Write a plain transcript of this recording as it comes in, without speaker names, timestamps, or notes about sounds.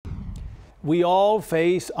We all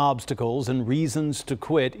face obstacles and reasons to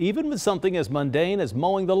quit, even with something as mundane as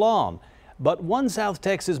mowing the lawn. But one South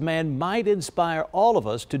Texas man might inspire all of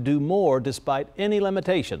us to do more despite any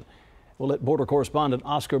limitation. We'll let border correspondent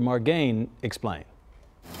Oscar Margain explain.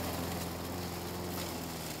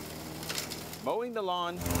 Mowing the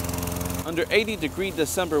lawn under 80-degree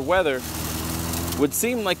December weather would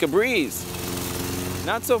seem like a breeze.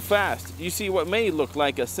 Not so fast. You see what may look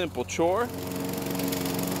like a simple chore.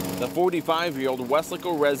 The 45-year-old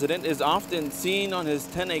Weslaco resident is often seen on his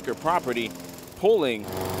 10-acre property pulling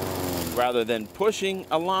rather than pushing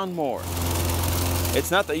a lawnmower.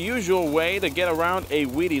 It's not the usual way to get around a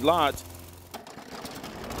weedy lot,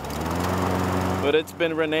 but it's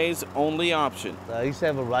been Rene's only option. I used to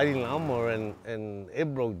have a riding lawnmower and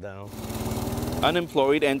it broke down.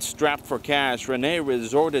 Unemployed and strapped for cash, Rene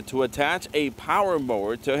resorted to attach a power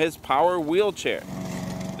mower to his power wheelchair.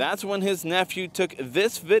 That's when his nephew took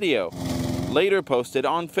this video, later posted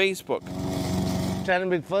on Facebook. Trying to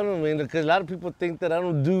make fun of me because a lot of people think that I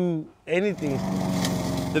don't do anything.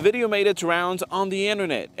 The video made its rounds on the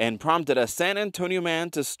internet and prompted a San Antonio man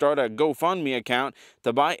to start a GoFundMe account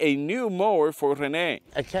to buy a new mower for Rene.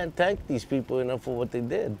 I can't thank these people enough for what they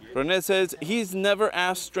did. Rene says he's never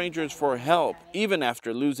asked strangers for help, even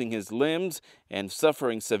after losing his limbs and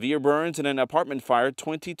suffering severe burns in an apartment fire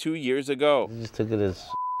 22 years ago. I just took it as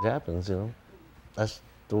it happens, you know. That's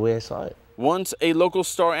the way I saw it. Once a local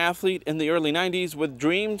star athlete in the early 90s with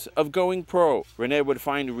dreams of going pro, Rene would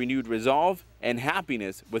find renewed resolve and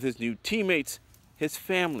happiness with his new teammates, his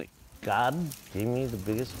family. God gave me the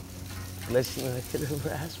biggest blessing I could ever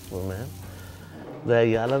ask for, man. The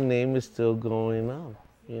Ayala name is still going on.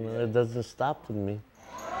 You know, it doesn't stop with me.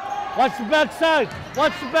 Watch the backside!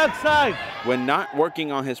 Watch the backside! When not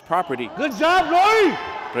working on his property, good job, Rory!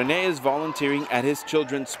 Rene is volunteering at his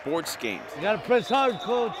children's sports games. You gotta press hard,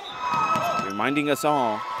 coach. Reminding us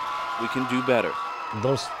all we can do better.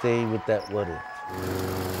 Don't stay with that whittle.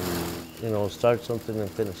 You know, start something and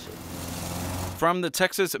finish it. From the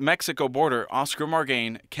Texas-Mexico border, Oscar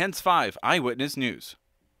Margain, KENS 5 Eyewitness News.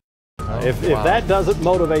 If that doesn't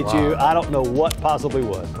motivate you, I don't know what possibly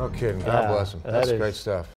would. No kidding. God bless him. That's great stuff.